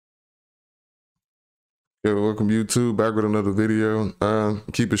Yeah, welcome YouTube, back with another video.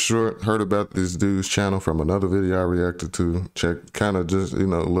 Keep it short. Heard about this dude's channel from another video I reacted to. Check, kind of just,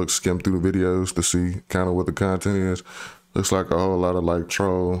 skim through the videos to see kind of what the content is. Looks like a whole lot of like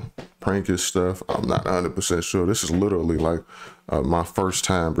troll, prankish stuff. I'm not 100% sure. This is literally like my first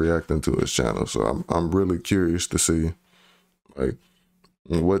time reacting to his channel. So I'm really curious to see like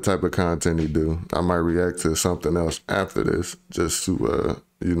what type of content he do. I might react to something else after this just to,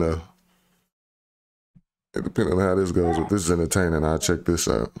 depending on how this goes, if this is entertaining, I'll check this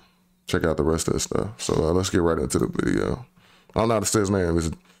out. Check out the rest of the stuff. So let's get right into the video. I don't know how to say his name. Is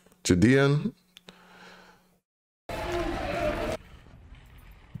it Jidion?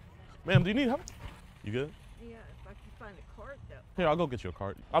 Ma'am, do you need help? You good? Yeah, if I can find a cart though. Here, I'll go get you a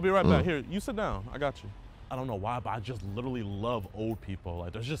cart. I'll be right back. Here, you sit down. I got you. I don't know why, but I just literally love old people.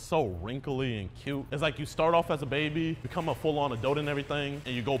 Like, they're just so wrinkly and cute. It's like you start off as a baby, become a full-on adult and everything,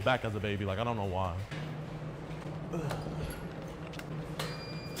 and you go back as a baby. Like, I don't know why.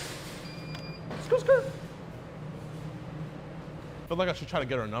 Skirt. Feel like I should try to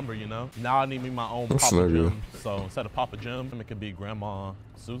get her number, you know? Now I need me my own Papa Jim. So instead of Papa Jim, it could be Grandma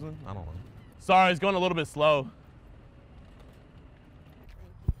Susan. I don't know. Sorry, it's going a little bit slow.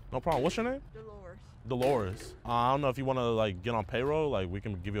 No problem. What's your name? Dolores. Dolores. I don't know if you want to like get on payroll. Like we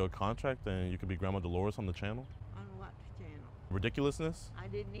can give you a contract and you could be Grandma Dolores on the channel. On what channel? Ridiculousness. I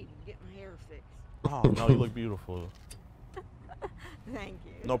didn't even get my hair fixed. Oh no, you look beautiful. Thank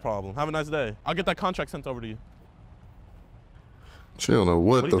you. No problem. Have a nice day. I'll get that contract sent over to you. She don't know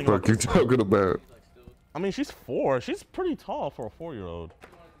what the fuck you talking about. I mean, she's 4. She's pretty tall for a 4-year-old.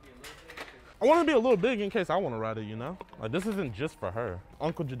 I want to be a little big in case I want to ride it, you know? Like, this isn't just for her.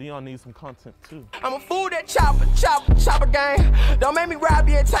 Uncle Jidion needs some content, too. I'm a fool that chopper gang. Don't make me rob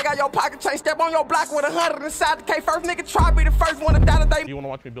you and take out your pocket chain. Step on your block with 100 inside the K. First nigga try be the first one to die today. Do you want to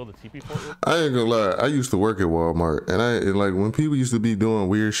watch me build a teepee for you? I ain't gonna lie. I used to work at Walmart, and like when people used to be doing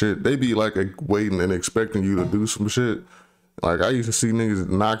weird shit, they be like waiting and expecting you to do some shit. Like I used to see niggas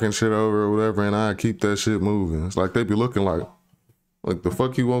knocking shit over or whatever, and I keep that shit moving. It's like they be looking like the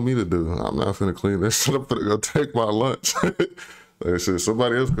fuck you want me to do? I'm not finna clean this shit up. I'm finna go take my lunch. Like shit,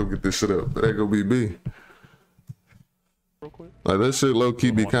 somebody else go get this shit up. That ain't gonna be me. Real quick. Like that shit low key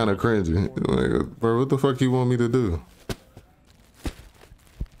be kind of cringy. Like, bro, what the fuck you want me to do?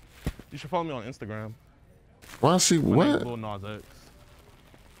 You should follow me on Instagram. Why is she what? Lil Nas X.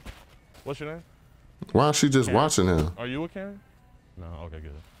 What's your name? Why is she just Karen? watching him? Are you a Karen? No. Okay,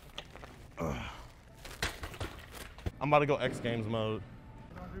 good. I'm about to go X Games mode.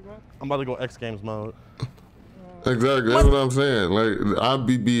 Exactly, that's what I'm saying. Like, I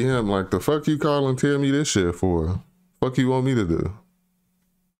be him. Like, the fuck you calling tell me this shit for? Fuck you want me to do?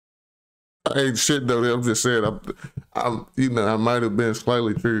 I ain't shit though. I'm just saying. I'm I might have been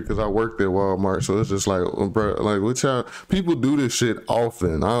slightly triggered because I worked at Walmart, so it's just like, bro, like, what y'all people do this shit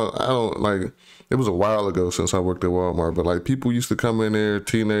often. I don't like. It was a while ago since I worked at Walmart, but like people used to come in there,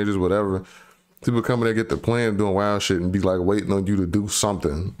 teenagers, whatever. People come in there, get the plan, doing wild shit, and be like waiting on you to do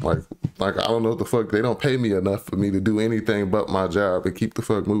something. Like I don't know what the fuck. They don't pay me enough for me to do anything but my job and keep the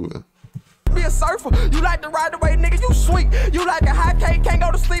fuck moving. Be a surfer. You like to ride the way, nigga. You sweet. You like a hot cake. Can't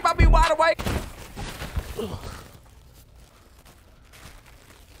go to sleep. I be wide awake.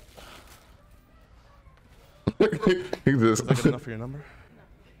 He just. Was that good enough for your number?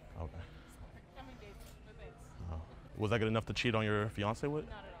 Okay. Oh. Was that good enough to cheat on your fiance with?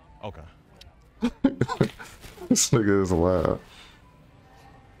 Not at all. Okay. This nigga is wild.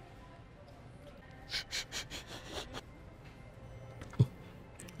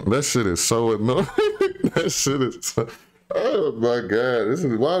 That shit is so annoying. That shit is so, oh my god.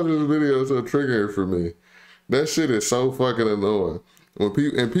 Why is this video so triggering for me? That shit is so fucking annoying. When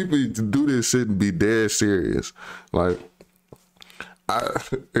people do this shit and be dead serious. Like I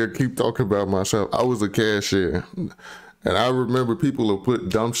keep talking about myself. I was a cashier. And I remember people will put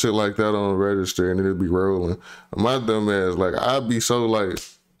dumb shit like that on the register and it'd be rolling. My dumb ass, like I'd be so like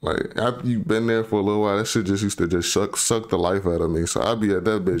after you've been there for a little while, that shit just used to just suck the life out of me. So I'd be at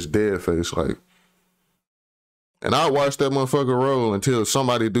that bitch dead face like, and I watch that motherfucker roll until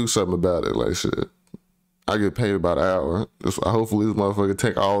somebody do something about it. Like shit, I get paid about an hour. Hopefully this motherfucker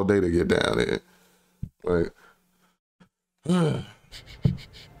take all day to get down there. Like,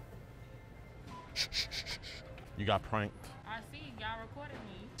 You got pranked. I see, y'all recorded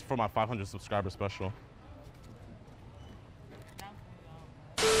me. It's for my 500 subscriber special.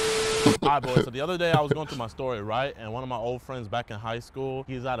 That was All right, boys, so the other day I was going through my story, right? And one of my old friends back in high school,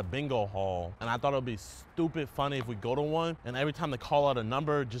 he's at a bingo hall. And I thought it would be stupid funny if we go to one, and every time they call out a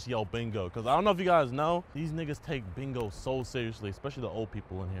number, just yell bingo. Because I don't know if you guys know, these niggas take bingo so seriously, especially the old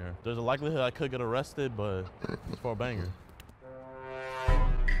people in here. There's a likelihood I could get arrested, but it's for a banger.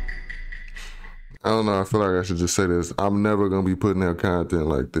 I don't know, I feel like I should just say this. I'm never gonna be putting out content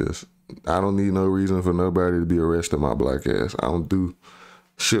like this. I don't need no reason for nobody to be arresting my black ass. I don't do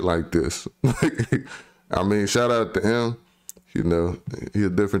shit like this. I mean, shout out to him. You know, he a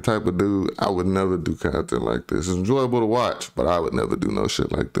different type of dude. I would never do content like this. It's enjoyable to watch, but I would never do no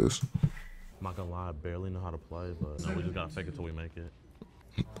shit like this. I'm not gonna lie, I barely know how to play, but no, we just gotta fake it till we make it.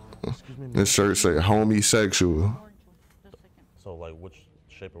 Excuse me. This shirt say homosexual. So, like, which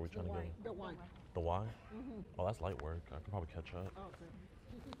shape are we trying to get? The one. The Y? Oh, that's light work. I could probably catch up.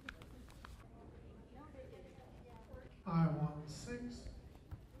 I want 6.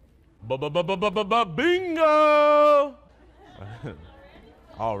 Bingo!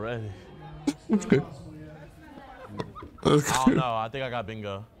 Already. I don't know. I think I got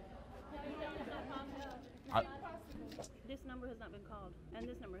bingo. This number has not been called, and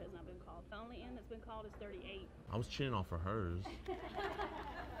this number has not been called. The only end that's been called is 38. I was cheating off for hers.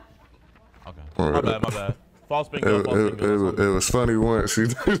 Okay. My bad. False bingo, false bingo. It was funny once. She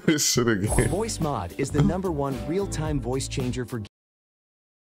did this shit again. VoiceMod is the #1 real-time voice changer for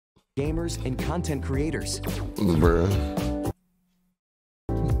gamers and content creators. Bruh.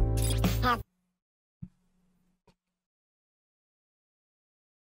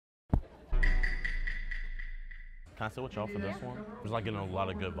 Can I sit with y'all for this one? There's like getting a lot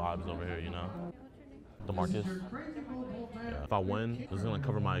of good vibes over here, you know? DeMarcus. Yeah. If I win, this is gonna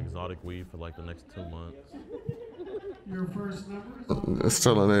cover my exotic weed for like the next 2 months. Your first number is It's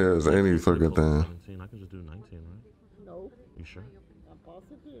telling us any fucking thing. 19. I can just do 19, right? No, You sure? I'm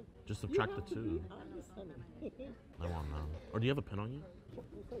positive. Just subtract the 2. I want to know. Or do you have a pen on you?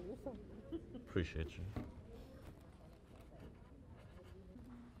 Appreciate you.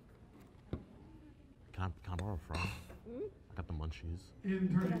 Can I borrow a fry? I got the munchies. in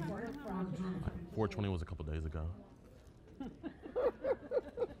 34. 420 was a couple days ago.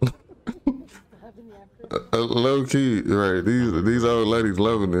 Low key, right? These old ladies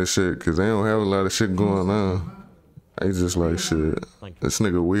loving this shit because they don't have a lot of shit going on. They just like shit. This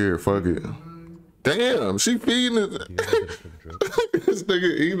nigga weird. Fuck it. Damn, she feeding it. This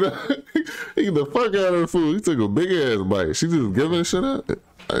nigga eating the fuck out of the food. He took a big ass bite. She just giving shit up.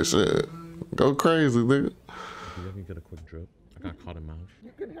 I said, go crazy, nigga. Do you can get a quick drip? I got caught in mouth.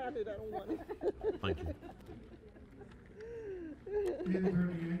 You can have it, I don't want it. Thank you. In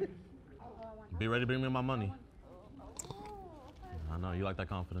 38. Be ready to bring me my money. I know, you like that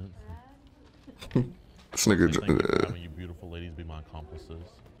confidence. This nigga. Thank you for having you beautiful ladies be my accomplices.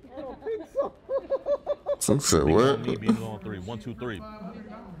 I don't think so. Some said Bingo what? on me, bingo on 3. 1, 2, 3.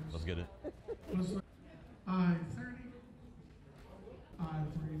 Let's get it. I 30. I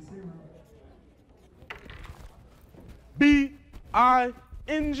 30. B-I-N-G-O,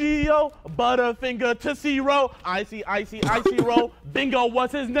 Butterfinger to zero. Icy, roll. Bingo,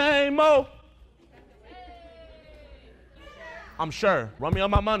 what's his name, oh? I'm sure. Run me on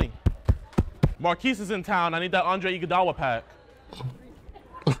my money. Marquise is in town. I need that Andre Iguodala pack.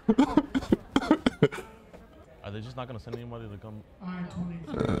 Are they just not gonna send anybody to come? I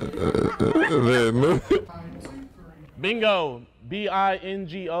 23. Bingo.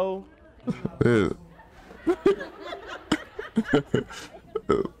 B-I-N-G-O. Yeah.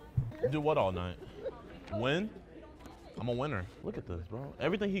 Do what all night? Win? I'm a winner. Look at this, bro.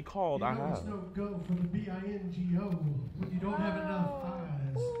 Everything he called, I You always have. know go for the B-I-N-G-O when you don't have enough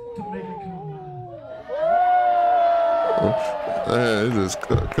eyes to make it come out. Man, he just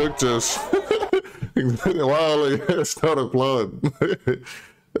cooked us. While they start applauding,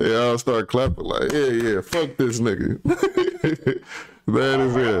 they all start clapping like, yeah, fuck this nigga. Bad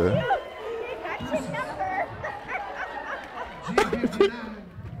as hell.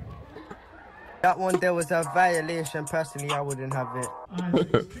 That one there was a violation. Personally, I wouldn't have it. I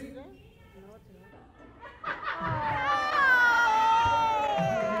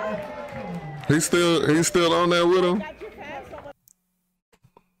 16. He's still on there with him?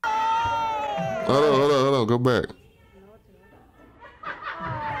 Hold on, go back.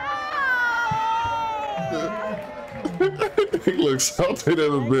 He looks salty as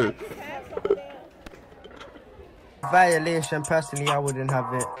a bit. Violation. Personally, I wouldn't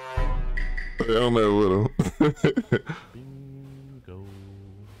have it. They on there with him. Bingo.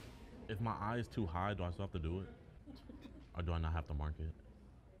 If my eye is too high, do I still have to do it? Or do I not have to mark it?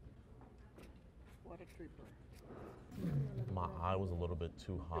 What a trooper. My eye was a little bit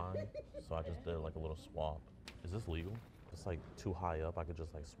too high, so I just did like a little swap. Is this legal? It's like too high up. I could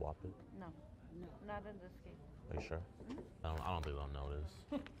just like swap it. No, not in this case. Are you sure? I don't think they'll know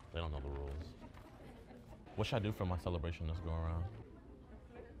this. They don't know the rules. What should I do for my celebration this go around?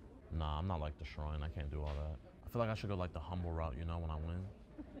 Nah, I'm not like destroying. I can't do all that. I feel like I should go like the humble route, you know, when I win.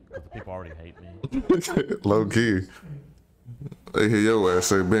 Because the people already hate me. Low key. They hear your ass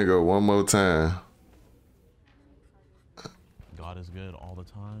say bingo one more time. God is good all the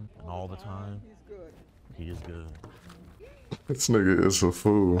time, and all the time, He is good. This nigga is a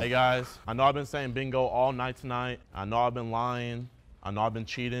fool. Hey guys, I know I've been saying bingo all night tonight. I know I've been lying. I know I've been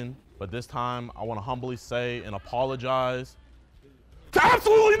cheating. But this time, I want to humbly say and apologize to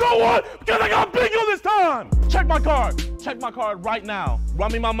absolutely no one because I got bingo this time. Check my card. Check my card right now.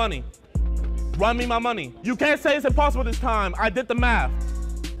 Run me my money. Run me my money. You can't say it's impossible this time. I did the math.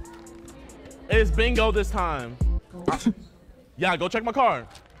 It is bingo this time. Yeah, go check my card.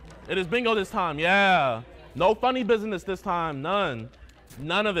 It is bingo this time, yeah. No funny business this time, none.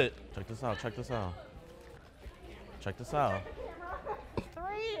 None of it. Check this out, check this out. Check this out.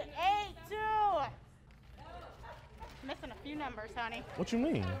 382. Missing a few numbers, honey. What you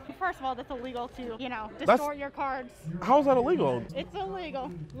mean? First of all, that's illegal to, you know, distort your cards. How is that illegal? It's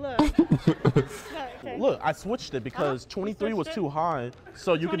illegal. Look. Okay. Look, I switched it because 23 was too high,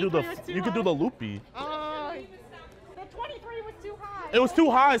 so you could do the loopy. Oh, the 23 was too high. It was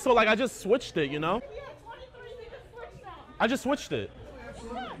too high, so like I just switched it, you know? Yeah, 23, you just switched them. I just switched it.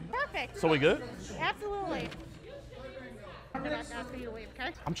 Perfect. So we good? Absolutely. I'm gonna ask for you to leave,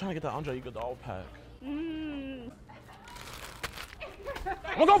 okay? I'm trying to get the Andre Iguodala pack. Mm.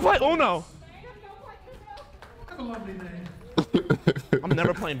 I'm gonna go play Uno. Have a lovely day. I'm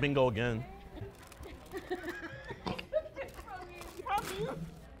never playing bingo again.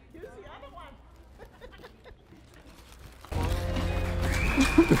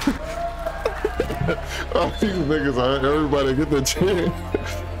 Oh, these niggas are everybody get the chance.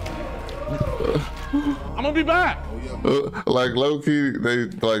 I'm gonna be back. Like low key, they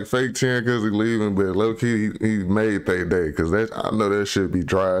like fake cheering because he leaving, but low key he made payday because I know that shit be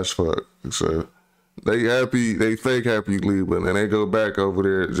dry as fuck. So they happy, they fake happy leaving, and they go back over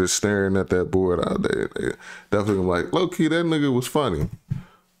there just staring at that board all day. They definitely like low key that nigga was funny.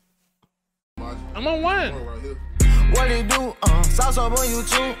 I'm gonna win. What it do? Sauce up on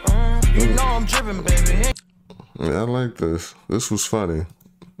YouTube. You know I'm driven, baby. Yeah, I like this. This was funny.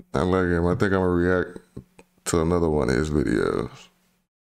 I like him. I think I'm gonna react to another one of his videos.